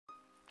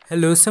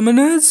Hello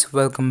summoners,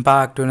 welcome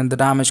back to another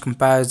damage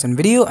comparison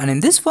video, and in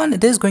this one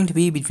it is going to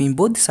be between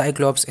both the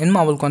Cyclops in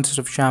Marvel Contest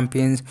of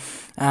Champions.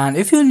 And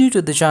if you're new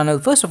to the channel,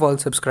 first of all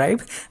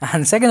subscribe,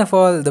 and second of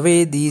all, the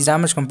way these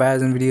damage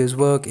comparison videos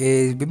work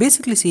is we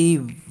basically see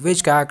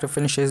which character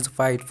finishes the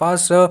fight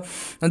faster.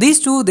 Now these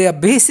two, they are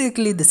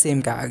basically the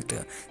same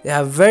character, they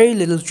have very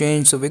little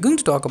change, so we're going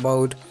to talk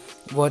about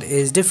what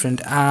is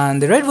different.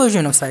 And the red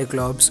version of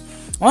Cyclops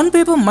on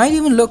paper might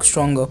even look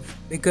stronger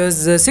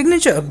because the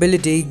signature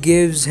ability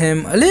gives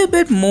him a little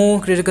bit more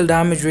critical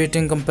damage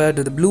rating compared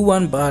to the blue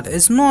one, but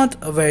it's not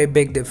a very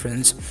big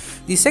difference.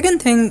 The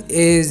second thing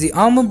is the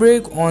armor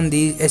break on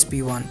the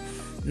SP1.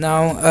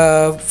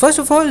 Now first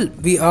of all,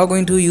 we are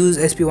going to use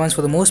SP1s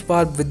for the most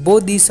part. With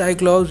both these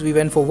Cyclops, we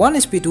went for one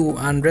SP2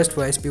 and rest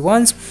for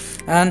SP1s,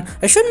 and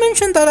I should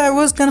mention that I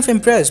was kind of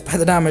impressed by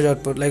the damage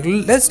output. Like,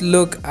 let's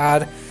look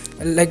at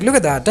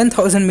that,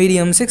 10,000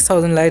 medium,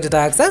 6,000 light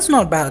attacks. That's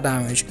not bad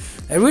damage.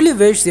 I really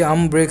wish the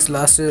armor breaks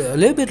lasted a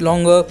little bit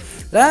longer,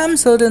 but I am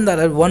certain that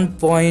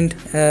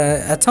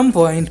at some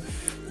point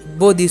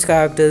both these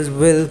characters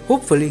will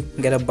hopefully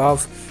get a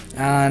buff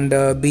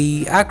and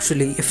be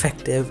actually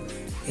effective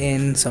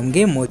in some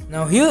game mode.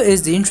 Now here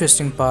is the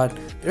interesting part.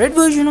 The red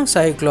version of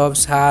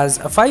Cyclops has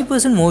a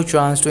 5% more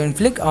chance to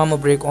inflict armor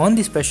break on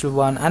the special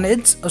one, and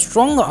it's a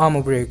stronger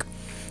armor break.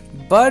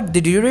 But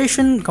the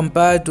duration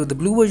compared to the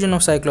blue version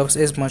of Cyclops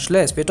is much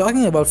less. We're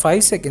talking about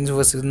 5 seconds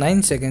versus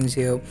 9 seconds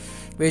here,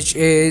 which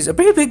is a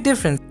pretty big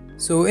difference.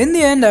 So in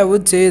the end, I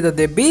would say that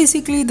they're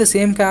basically the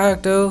same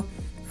character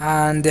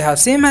and they have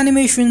same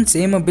animation,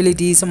 same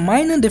abilities, some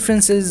minor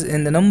differences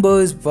in the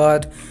numbers,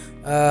 but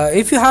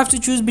if you have to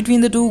choose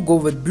between the two, go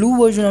with blue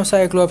version of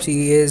Cyclops.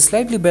 He is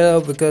slightly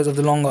better because of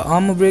the longer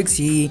armor breaks.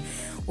 He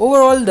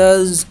overall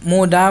does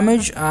more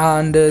damage,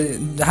 and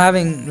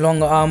having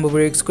longer armor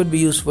breaks could be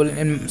useful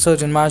in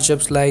certain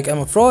matchups like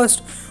Emma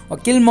Frost or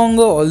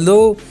Killmonger.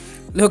 Although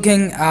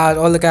looking at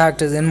all the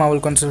characters in Marvel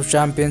Contest of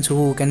Champions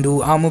who can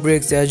do armor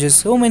breaks, there are just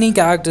so many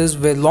characters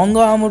with longer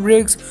armor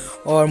breaks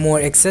or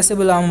more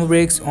accessible armor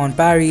breaks on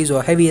parries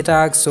or heavy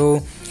attacks.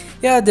 So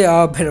yeah, there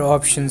are better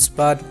options,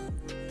 but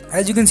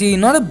as you can see,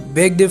 not a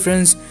big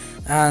difference,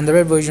 and the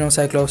red version of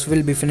Cyclops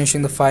will be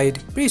finishing the fight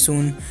pretty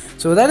soon.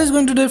 So that is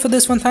going to do it for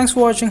this one. Thanks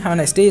for watching, have a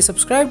nice day,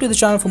 subscribe to the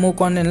channel for more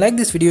content, like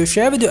this video,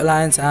 share with your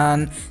alliance,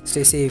 and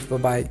stay safe. Bye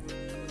bye.